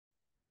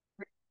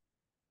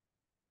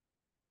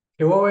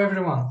Hello,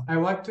 everyone. I'd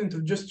like to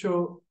introduce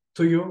to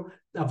you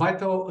a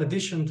vital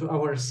addition to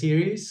our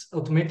series,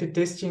 Automated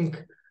Testing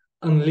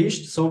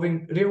Unleashed,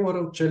 Solving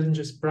Real-World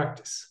Challenges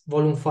Practice,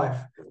 Volume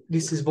 5.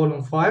 This is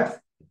Volume 5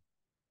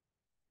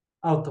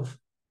 out of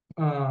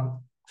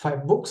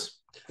 5 books.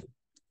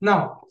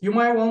 Now, you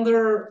might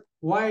wonder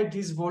why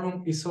this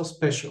volume is so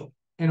special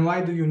and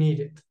why do you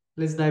need it?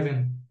 Let's dive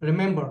in.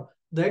 Remember,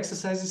 the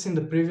exercises in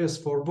the previous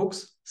 4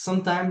 books,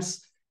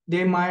 sometimes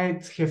they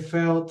might have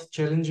felt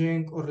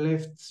challenging or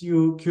left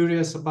you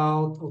curious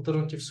about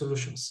alternative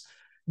solutions.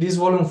 This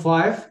volume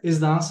 5 is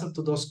the answer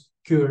to those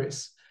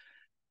queries.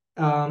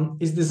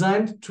 It's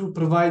designed to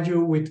provide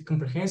you with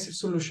comprehensive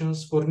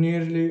solutions for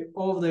nearly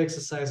all of the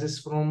exercises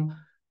from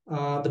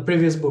the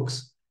previous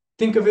books.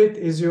 Think of it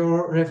as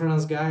your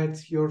reference guide,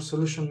 your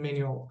solution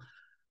manual.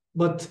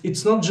 But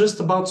it's not just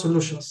about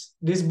solutions.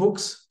 These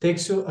books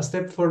takes you a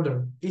step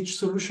further. Each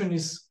solution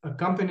is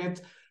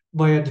accompanied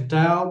by a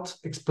detailed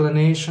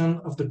explanation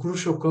of the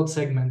crucial code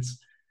segments.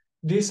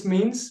 This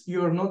means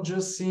you are not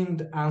just seeing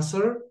the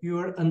answer, you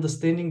are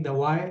understanding the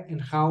why and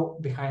how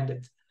behind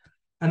it.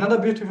 Another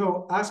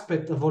beautiful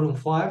aspect of Volume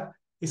 5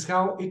 is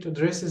how it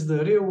addresses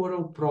the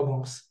real-world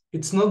problems.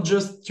 It's not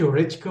just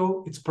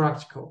theoretical, it's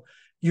practical.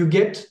 You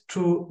get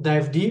to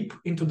dive deep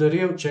into the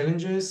real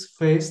challenges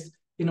faced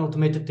in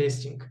automated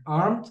testing,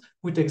 armed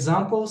with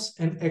examples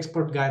and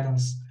expert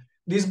guidance.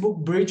 This book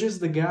bridges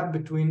the gap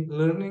between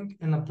learning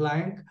and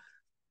applying,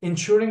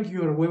 ensuring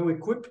you are well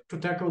equipped to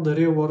tackle the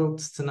real-world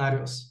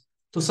scenarios.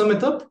 To sum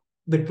it up,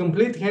 the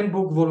complete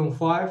handbook Volume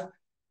 5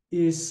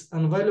 is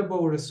an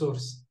invaluable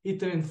resource.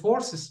 It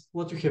reinforces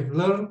what you have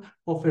learned,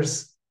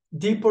 offers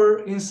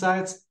deeper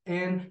insights,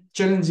 and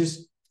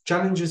challenges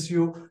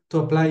you to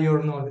apply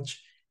your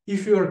knowledge.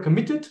 If you are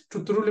committed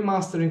to truly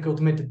mastering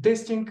automated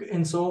testing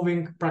and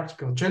solving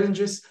practical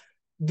challenges,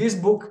 this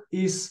book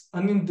is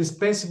an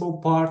indispensable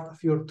part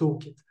of your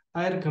toolkit.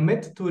 I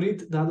recommend to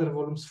read the other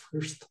volumes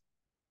first.